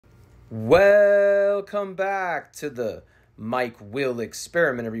Welcome back to the Mike Will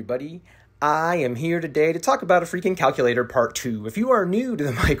experiment, everybody. I am here today to talk about a freaking calculator part 2. If you are new to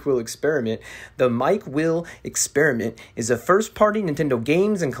the Mike Will experiment, the Mike Will experiment is a first-party Nintendo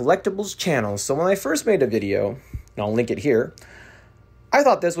games and collectibles channel. So when I first made a video, and I'll link it here, I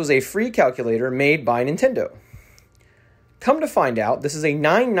thought this was a free calculator made by Nintendo. Come to find out, this is a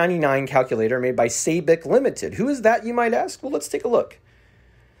 $9.99 calculator made by Sabec Limited. Who is that, you might ask? Well, let's take a look.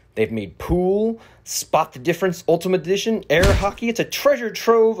 They've made Pool, Spot the Difference Ultimate Edition, Air Hockey. It's a treasure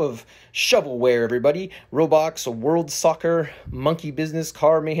trove of shovelware, everybody. Roblox, World Soccer, Monkey Business,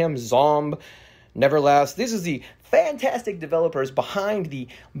 Car Mayhem, Zomb, Neverlast. This is the fantastic developers behind the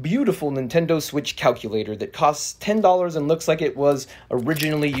beautiful Nintendo Switch calculator that costs $10 and looks like it was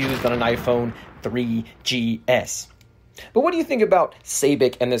originally used on an iPhone 3GS. But what do you think about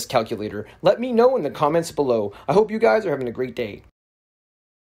Sabec and this calculator? Let me know in the comments below. I hope you guys are having a great day.